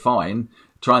much we try and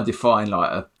define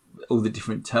like all the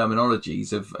different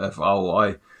terminologies of I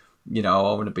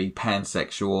want to be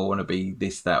pansexual, I want to be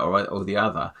this, that, or the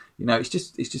other. You know, it's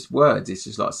just words. It's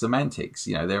just like semantics.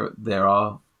 You know, there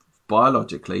are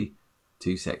biologically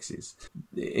two sexes.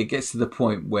 It gets to the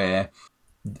point where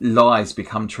lies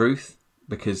become truth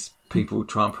because people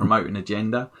try and promote an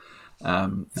agenda.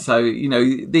 So you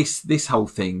know, this whole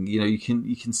thing, you know, you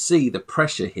can see the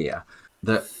pressure here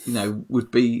that, you know,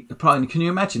 would be applying. Can you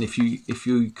imagine if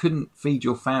you couldn't feed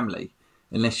your family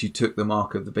unless you took the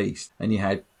mark of the beast, and you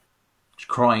had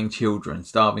crying children,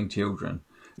 starving children,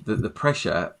 that the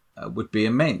pressure would be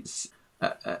immense.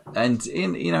 And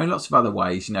in lots of other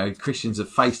ways, you know, Christians have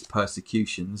faced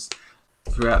persecutions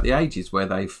throughout the ages where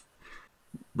they've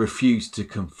refused to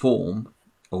conform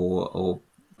or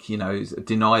you know,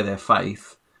 deny their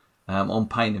faith on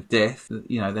pain of death.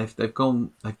 You know, they've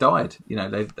died. You know,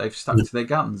 they've stuck to their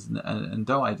guns and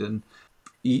died. And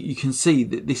you can see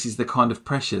that this is the kind of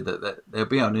pressure that they'll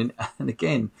be on. And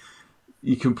again,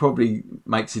 you can probably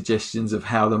make suggestions of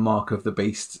how the mark of the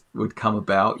beast would come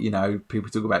about. You know,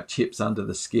 people talk about chips under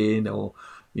the skin, or,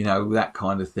 you know, that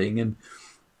kind of thing. And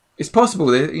it's possible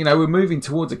that, you know, we're moving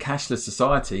towards a cashless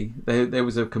society. There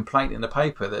was a complaint in the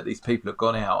paper that these people have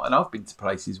gone out, and I've been to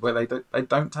places where they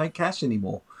don't take cash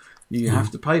anymore. You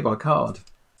have to pay by card.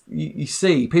 You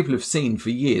see, people have seen for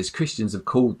years, Christians have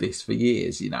called this for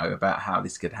years, you know, about how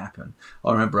this could happen.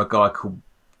 I remember a guy called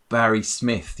Barry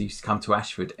Smith used to come to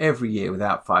Ashford every year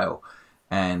without fail,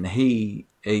 and he's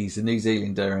a New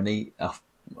Zealander, and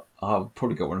I've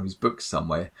probably got one of his books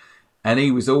somewhere, and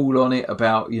he was all on it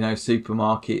about, you know,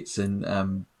 supermarkets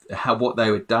and what they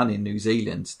had done in New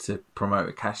Zealand to promote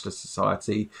a cashless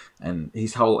society, and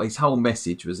his whole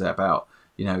message was about,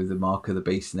 you know, the mark of the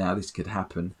beast. Now this could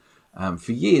happen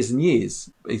for years and years.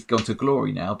 He's gone to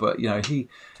glory now, but, you know,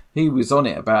 he was on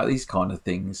it about these kind of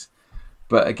things.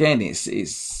 But again,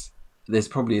 there's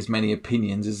probably as many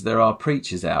opinions as there are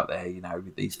preachers out there, you know,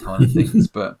 with these kind of things.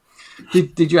 But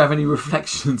did you have any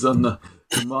reflections on the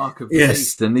mark of the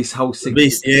beast and this whole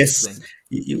beast? Yes,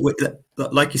 thing?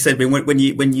 Like you said, when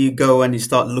you go and you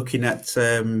start looking at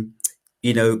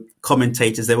you know,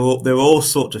 commentators, there are all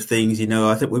sorts of things. You know,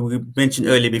 I think we mentioned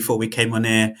earlier before we came on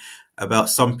air about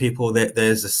some people that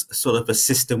there's a sort of a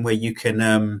system where you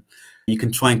can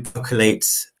try and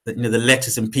calculate, you know, the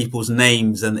letters in people's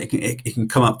names, and it can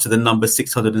come up to the number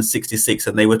 666,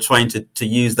 and they were trying to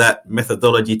use that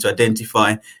methodology to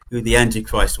identify who the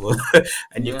Antichrist was.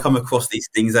 And you come across these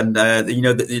things, and you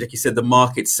know, like you said, the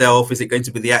mark itself, is it going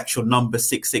to be the actual number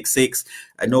 666,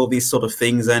 and all these sort of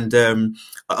things. And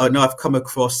I know I've come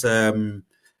across a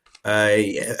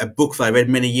book that I read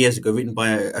many years ago, written by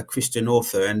a Christian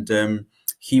author, and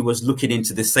he was looking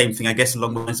into the same thing, I guess,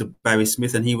 along the lines of Barry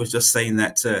Smith, and he was just saying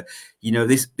that, you know,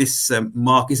 this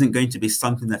mark isn't going to be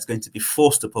something that's going to be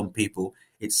forced upon people.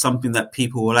 It's something that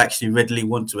people will actually readily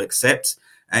want to accept.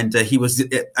 And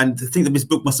and the thing that this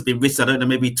book must have been written, I don't know,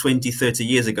 maybe 20, 30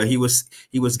 years ago. He was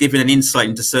given an insight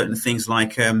into certain things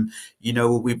like, you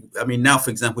know, now, for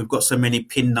example, we've got so many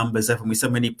PIN numbers, haven't we? So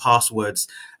many passwords,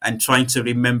 and trying to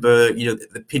remember, you know,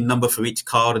 the PIN number for each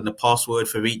card and the password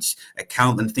for each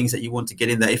account and things that you want to get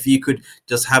in there. If you could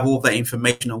just have all that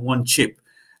information on one chip,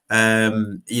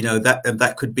 you know,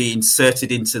 that could be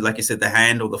inserted into, like I said, the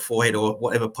hand or the forehead or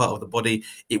whatever part of the body,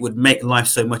 it would make life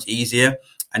so much easier.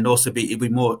 And also it'd be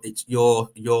more, your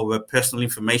personal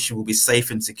information will be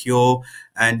safe and secure.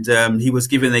 And he was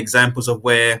given examples of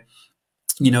where,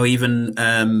 you know, even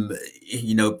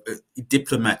you know,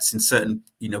 diplomats in certain,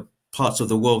 you know, parts of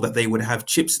the world, that they would have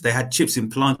chips. They had chips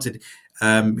implanted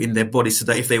in their body, so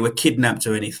that if they were kidnapped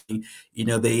or anything, you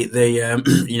know, they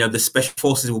you know, the special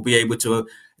forces will be able to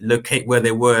locate where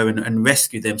they were and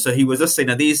rescue them. So he was just saying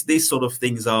that these sort of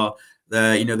things are,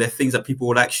 you know, they're things that people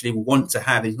would actually want to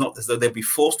have. It's not as though they'd be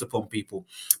forced upon people.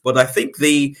 But I think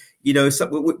you know,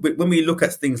 when we look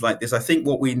at things like this, I think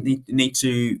what we need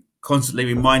to constantly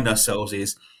remind ourselves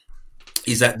is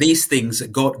that these things,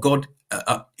 God,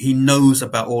 he knows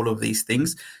about all of these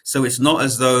things. So it's not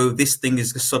as though this thing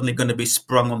is suddenly going to be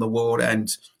sprung on the world and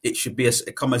it should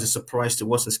come as a surprise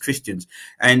to us as Christians.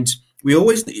 And we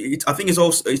always, I think it's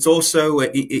also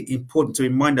important to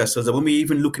remind ourselves that when we're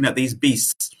even looking at these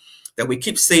beasts, that we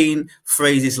keep saying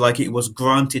phrases like it was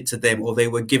granted to them or they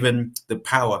were given the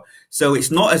power. So it's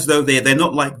not as though they're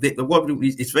not like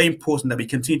it's very important that we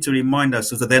continue to remind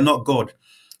ourselves that they're not God.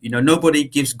 You know, nobody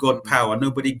gives God power.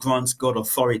 Nobody grants God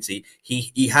authority.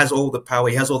 He has all the power.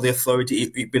 He has all the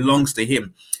authority. It belongs to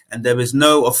him. And there is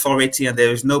no authority and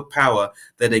there is no power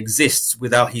that exists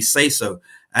without he say so.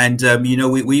 And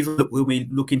when we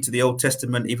look into the Old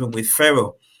Testament, even with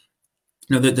Pharaoh,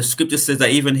 the scripture says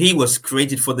that even he was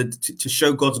created to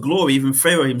show God's glory. Even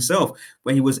Pharaoh himself,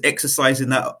 when he was exercising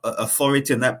that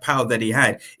authority and that power that he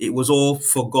had, it was all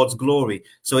for God's glory.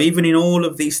 So even in all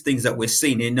of these things that we're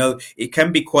seeing, it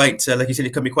can be quite, like you said,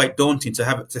 it can be quite daunting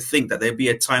to think that there'd be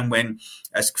a time when,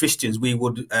 as Christians, we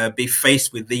would be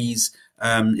faced with these.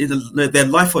 They're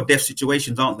life or death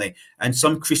situations, aren't they? And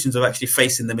some Christians are actually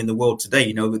facing them in the world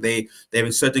today. They're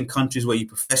in certain countries where you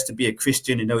profess to be a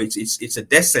Christian. It's a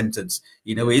death sentence.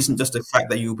 It isn't just the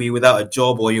fact that you'll be without a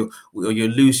job or you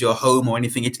lose your home or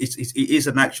anything. It is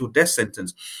an actual death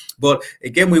sentence. But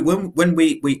again, when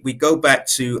we go back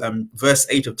to verse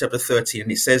 8 of chapter 13,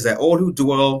 and it says that all who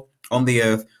dwell on the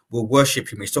earth will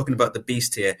worship him. He's talking about the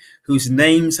beast here, whose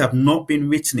names have not been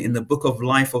written in the book of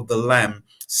life of the Lamb,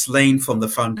 slain from the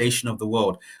foundation of the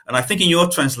world. And I think in your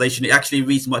translation, it actually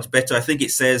reads much better. I think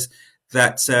it says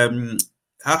that,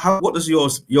 what does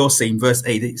yours say in verse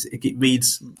 8? It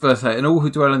reads... Verse 8, and all who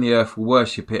dwell on the earth will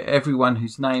worship it, everyone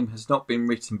whose name has not been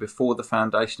written before the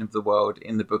foundation of the world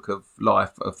in the book of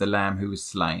life of the Lamb who was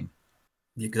slain.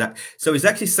 Exactly. So he's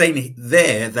actually saying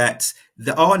there that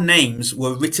our names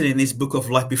were written in this book of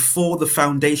life before the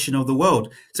foundation of the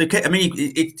world. So,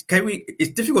 it's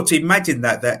difficult to imagine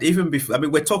that even before,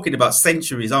 we're talking about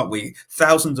centuries, aren't we?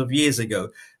 Thousands of years ago,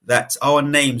 that our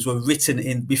names were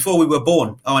written before we were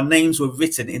born, our names were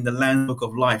written in the Lamb's book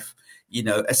of life.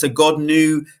 So God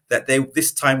knew that there'll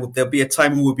be a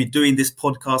time when we'll be doing this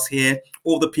podcast here.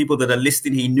 All the people that are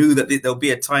listening, he knew that there'll be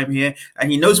a time here, and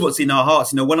he knows what's in our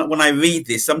hearts. When I read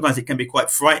this, sometimes it can be quite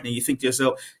frightening. You think to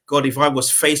yourself, God, if I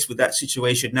was faced with that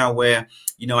situation now where,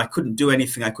 I couldn't do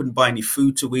anything, I couldn't buy any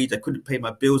food to eat, I couldn't pay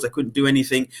my bills, I couldn't do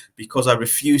anything because I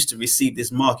refused to receive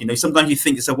this mark. Sometimes you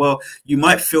think, well, you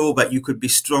might feel that you could be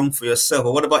strong for yourself.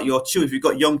 Or what about your children? If you've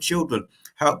got young children,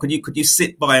 how could you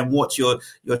sit by and watch your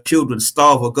children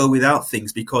starve or go without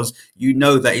things because you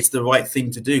know that it's the right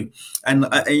thing to do? And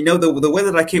the way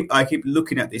that I keep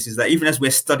looking at this is that even as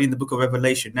we're studying the book of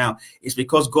Revelation now, it's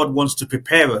because God wants to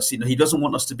prepare us. He doesn't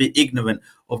want us to be ignorant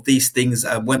of these things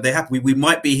when they happen. We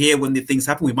might be here when the things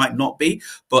happen, we might not be,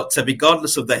 but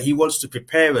regardless of that, he wants to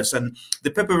prepare us. And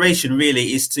the preparation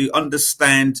really is to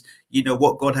understand,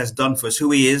 what God has done for us,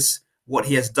 who he is, what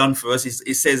he has done for us.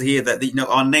 It says here that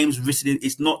our names written.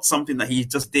 It's not something that he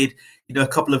just did a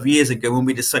couple of years ago when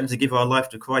we decided to give our life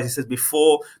to Christ. He says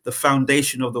before the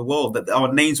foundation of the world that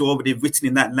our names were already written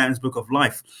in that Lamb's book of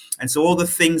life. And so all the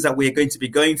things that we're going to be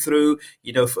going through,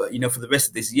 for the rest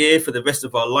of this year, for the rest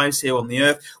of our lives here on the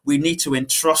earth, we need to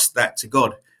entrust that to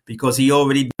God, because he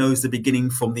already knows the beginning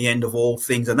from the end of all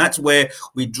things. And that's where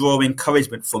we draw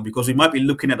encouragement from, because we might be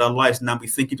looking at our lives now and be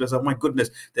thinking to ourselves, my goodness,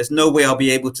 there's no way I'll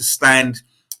be able to stand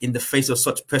in the face of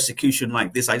such persecution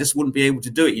like this. I just wouldn't be able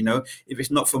to do it. If it's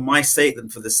not for my sake, then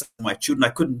for the sake of my children, I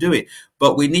couldn't do it.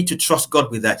 But we need to trust God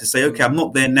with that, to say, okay, I'm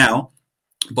not there now,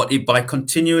 but by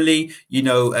continually,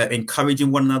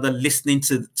 encouraging one another, listening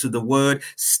to the word,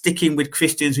 sticking with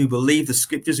Christians who believe the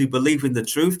scriptures, who believe in the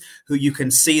truth, who you can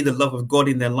see the love of God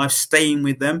in their life, staying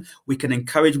with them, we can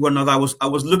encourage one another. I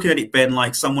was looking at it, Ben,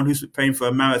 like someone who's preparing for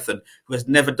a marathon, who has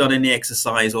never done any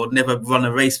exercise or never run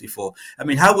a race before.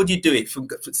 How would you do it?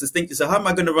 So how am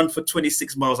I going to run for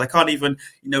 26 miles? I can't even,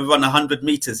 run 100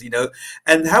 meters,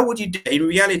 And how would you do it? In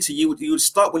reality, you would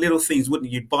start with little things,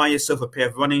 wouldn't you? You'd buy yourself a pair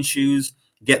of running shoes,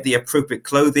 get the appropriate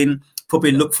clothing,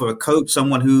 probably look for a coach,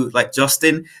 someone who, like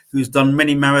Justin, who's done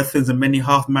many marathons and many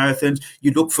half marathons. You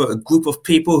look for a group of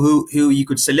people who you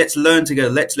could say, let's learn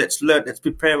together. Let's learn. Let's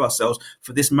prepare ourselves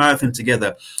for this marathon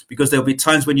together. Because there'll be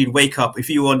times when you'd wake up, if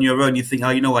you were on your own, you think,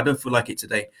 I don't feel like it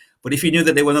today. But if you knew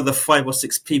that there were another 5 or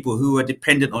 6 people who were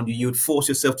dependent on you, you would force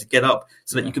yourself to get up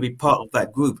so that you could be part of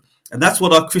that group. And that's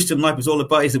what our Christian life is all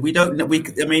about, is that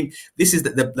this is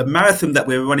the marathon that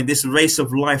we're running, this race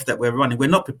of life that we're running. We're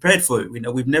not prepared for it.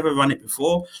 We've never run it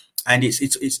before, and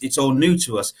it's all new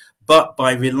to us. But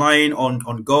by relying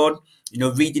on God,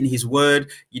 reading his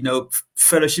word,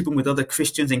 fellowshipping with other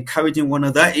Christians, encouraging one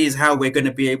another, that is how we're going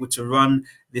to be able to run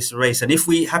this race. And if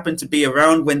we happen to be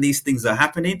around when these things are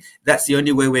happening, that's the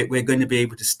only way we're going to be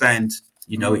able to stand,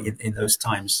 in those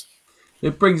times.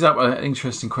 It brings up an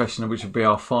interesting question, which would be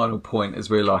our final point,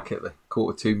 as we're like at the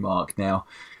 1:45 mark now.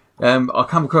 I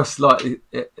come across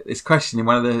this question in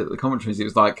one of the commentaries. It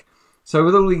was like, so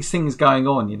with all these things going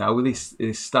on, with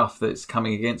this stuff that's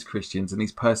coming against Christians and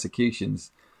these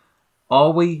persecutions, are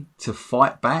we to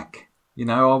fight back?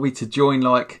 Are we to join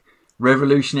like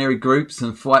revolutionary groups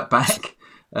and fight back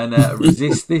and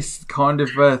resist this kind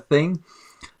of thing?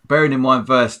 Bearing in mind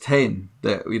verse 10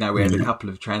 that, we had a couple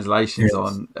of translations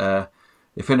on.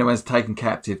 If anyone's taken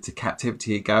captive, to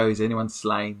captivity he goes. Anyone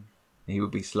slain, he will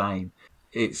be slain.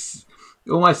 It's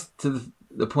almost to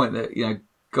the point that, you know,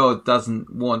 God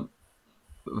doesn't want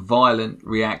violent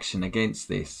reaction against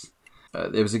this.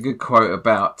 There was a good quote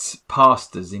about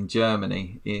pastors in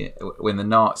Germany when the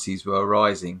Nazis were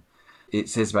arising. It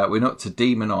says about, we're not to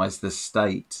demonise the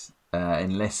state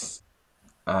unless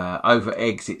over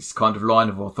eggs its kind of line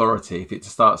of authority. If it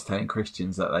starts telling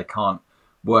Christians that they can't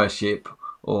worship,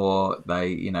 or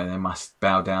they must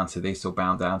bow down to this or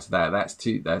bow down to that,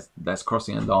 that's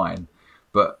crossing a line.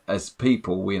 But as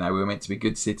people, we're meant to be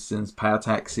good citizens, pay our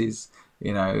taxes,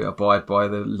 abide by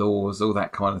the laws, all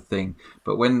that kind of thing.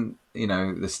 But when,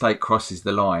 the state crosses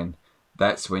the line,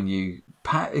 that's when you,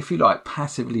 if you like,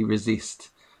 passively resist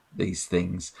these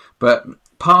things. But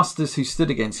pastors who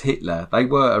stood against Hitler, they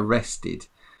were arrested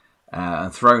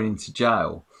and thrown into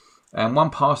jail. And one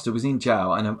pastor was in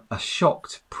jail, and a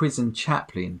shocked prison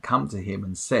chaplain come to him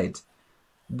and said,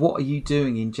 "What are you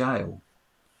doing in jail?"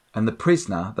 And the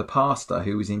prisoner, the pastor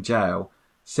who was in jail,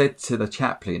 said to the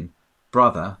chaplain,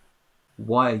 "Brother,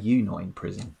 why are you not in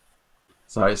prison?"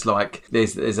 So it's like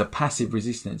there's a passive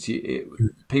resistance.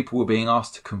 People were being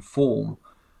asked to conform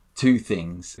to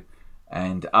things,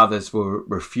 and others were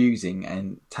refusing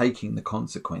and taking the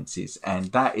consequences.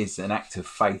 And that is an act of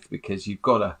faith, because you've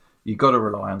got to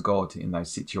rely on God in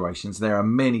those situations. There are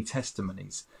many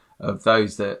testimonies of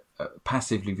those that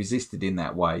passively resisted in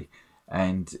that way,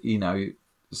 and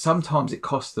sometimes it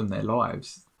cost them their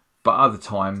lives, but other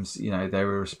times they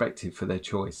were respected for their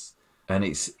choice. And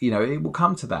it's it will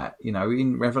come to that.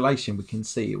 In Revelation we can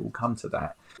see it will come to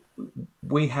that.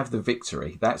 We have the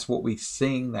victory. That's what we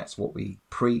sing, that's what we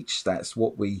preach, that is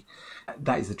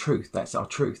the truth. That's our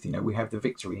truth. We have the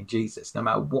victory in Jesus. No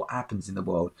matter what happens in the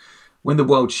world, when the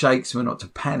world shakes, we're not to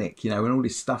panic. When all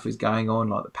this stuff is going on,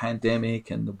 like the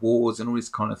pandemic and the wars and all this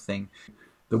kind of thing,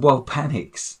 the world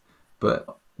panics.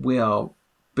 But we are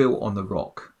built on the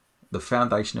rock. The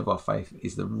foundation of our faith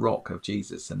is the rock of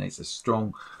Jesus, and it's a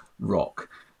strong rock.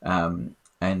 And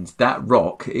that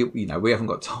rock, we haven't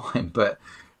got time, but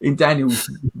in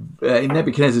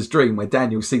Nebuchadnezzar's dream, where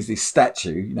Daniel sees this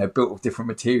statue, built of different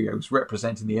materials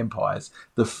representing the empires,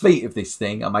 the feet of this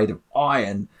thing are made of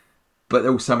iron, but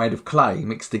they're also made of clay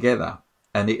mixed together.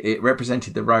 And it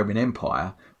represented the Roman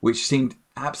Empire, which seemed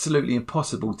absolutely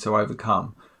impossible to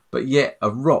overcome. But yet a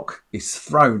rock is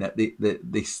thrown at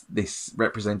this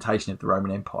representation of the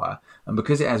Roman Empire. And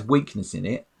because it has weakness in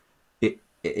it,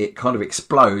 it kind of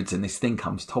explodes, and this thing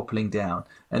comes toppling down.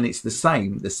 And it's the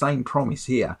same promise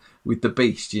here with the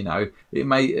beast.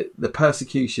 The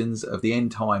persecutions of the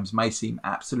end times may seem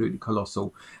absolutely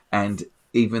colossal, and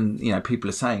even people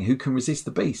are saying, who can resist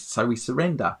the beast? So we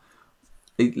surrender.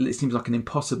 It seems like an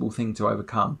impossible thing to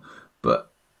overcome,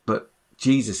 but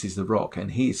Jesus is the rock,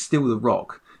 and he is still the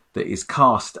rock that is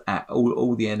cast at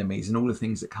all the enemies and all the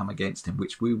things that come against him,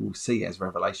 which we will see as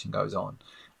Revelation goes on.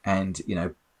 And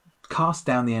cast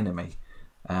down the enemy,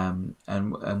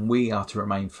 and we are to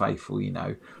remain faithful.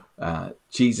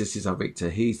 Jesus is our victor.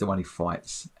 He's the one who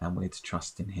fights, and we're to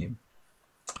trust in him.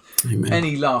 Amen.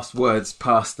 Any last words,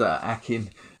 Pastor Akin?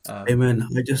 Amen.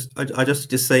 I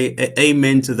just say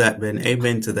amen to that, Ben.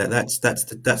 Amen to that.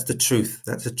 That's the truth.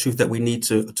 That's the truth that we need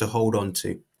to hold on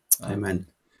to. Amen.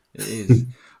 It is.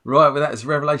 Right, well, that is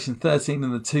Revelation 13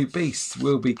 and the two beasts.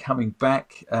 We'll be coming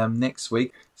back next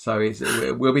week, so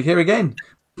we'll be here again,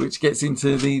 which gets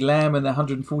into the Lamb and the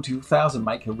 144,000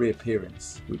 make a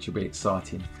reappearance, which will be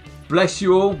exciting. Bless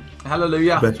you all.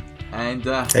 Hallelujah. And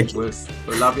we'll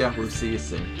love you. We'll see you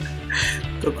soon.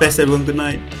 God bless everyone. Good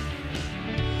night.